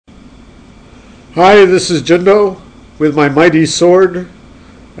Hi, this is Jindo with my mighty sword,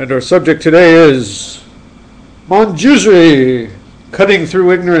 and our subject today is Manjusri, cutting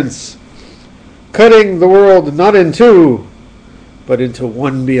through ignorance, cutting the world not in two, but into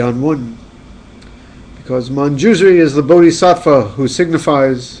one beyond one. Because Manjusri is the Bodhisattva who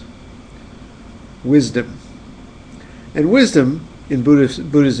signifies wisdom. And wisdom in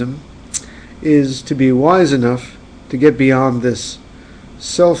Buddhism is to be wise enough to get beyond this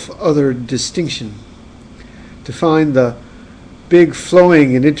self-other distinction, to find the big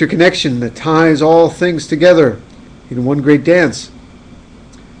flowing and interconnection that ties all things together in one great dance.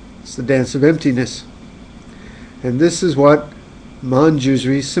 It's the dance of emptiness. And this is what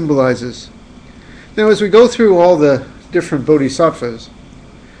Manjusri symbolizes. Now, as we go through all the different bodhisattvas,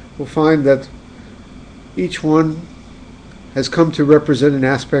 we'll find that each one has come to represent an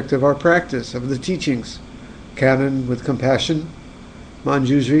aspect of our practice, of the teachings. Kannon with compassion,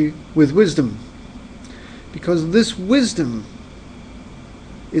 Manjusri with wisdom. Because this wisdom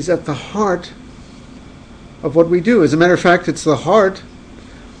is at the heart of what we do. As a matter of fact, it's the heart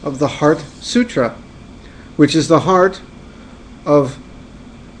of the Heart Sutra, which is the heart of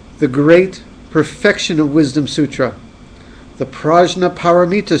the great Perfection of Wisdom Sutra, the Prajna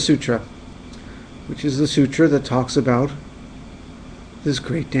Paramita Sutra, which is the sutra that talks about this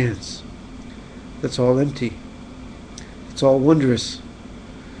great dance that's all empty. It's all wondrous.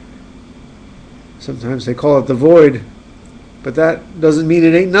 Sometimes they call it the void, but that doesn't mean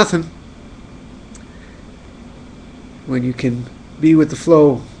it ain't nothing. When you can be with the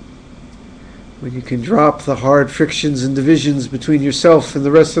flow, when you can drop the hard frictions and divisions between yourself and the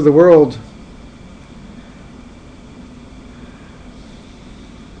rest of the world,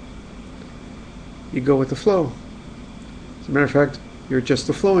 you go with the flow. As a matter of fact, you're just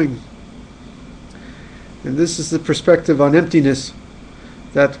the flowing. And this is the perspective on emptiness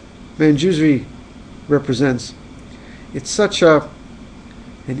that Manjusri represents. It's such an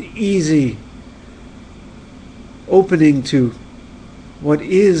easy opening to what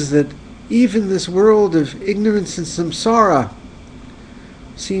is, that even this world of ignorance and samsara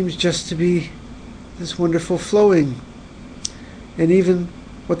seems just to be this wonderful flowing. And even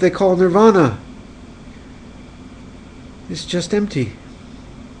what they call nirvana is just empty.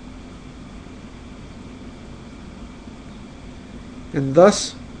 And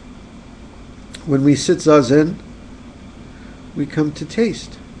thus, when we sit zazen, we come to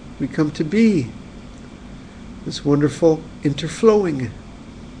taste, we come to be this wonderful interflowing.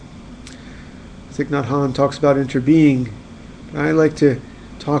 Thich Nhat Hanh talks about interbeing, but I like to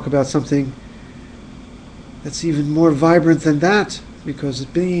talk about something that's even more vibrant than that, because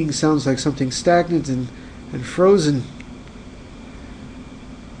being sounds like something stagnant and frozen.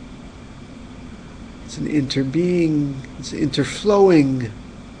 It's an interbeing, it's interflowing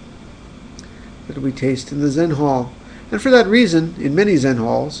that we taste in the Zen hall. And for that reason, in many Zen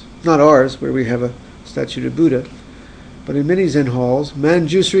halls, not ours, where we have a statue of Buddha, but in many Zen halls,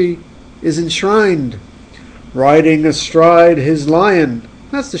 Manjusri is enshrined, riding astride his lion.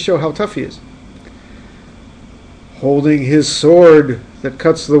 That's to show how tough he is. Holding his sword that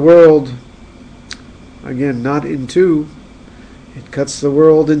cuts the world, again, not in two, it cuts the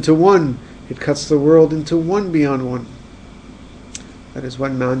world into one. It cuts the world into one beyond one. That is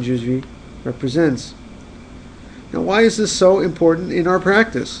what Manjusri represents. Now, why is this so important in our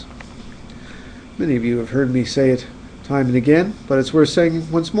practice? Many of you have heard me say it time and again, but it's worth saying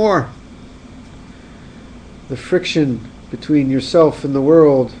once more. The friction between yourself and the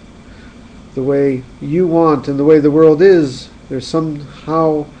world, the way you want and the way the world is, there's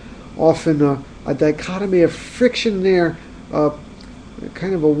somehow often a dichotomy of friction there,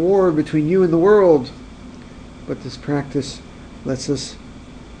 kind of a war between you and the world. But this practice lets us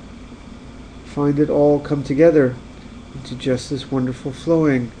find it all come together into just this wonderful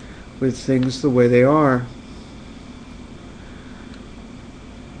flowing with things the way they are.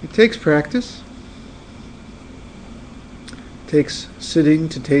 It takes practice. It takes sitting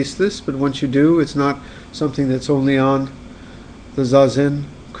to taste this, but once you do, it's not something that's only on the zazen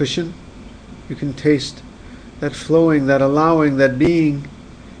cushion. You can taste that flowing, that allowing, that being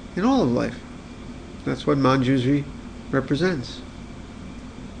in all of life. That's what Manjusri represents.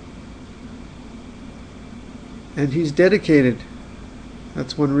 And he's dedicated.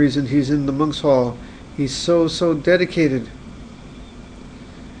 That's one reason he's in the monks' hall. He's so dedicated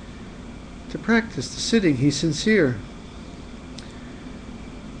to practice, to sitting. He's sincere.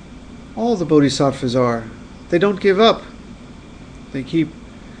 All the bodhisattvas are. They don't give up. They keep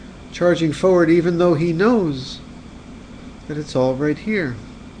charging forward, even though he knows that it's all right here.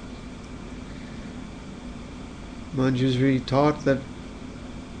 Manjusri taught that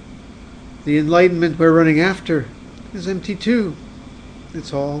The enlightenment we're running after is empty too.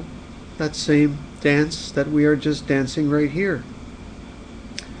 It's all that same dance that we are just dancing right here.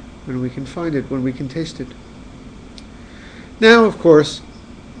 When we can find it, when we can taste it. Now, of course,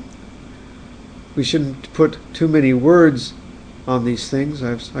 we shouldn't put too many words on these things.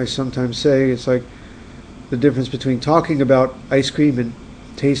 I sometimes say it's like the difference between talking about ice cream and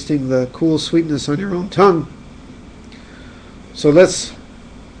tasting the cool sweetness on your own tongue. So let's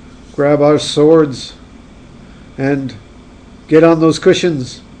grab our swords and get on those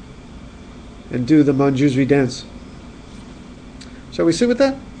cushions and do the Manjusri dance. Shall we sit with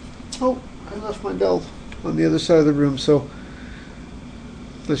that? Oh, I left my bell on the other side of the room, so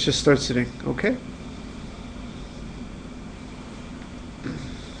let's just start sitting, okay?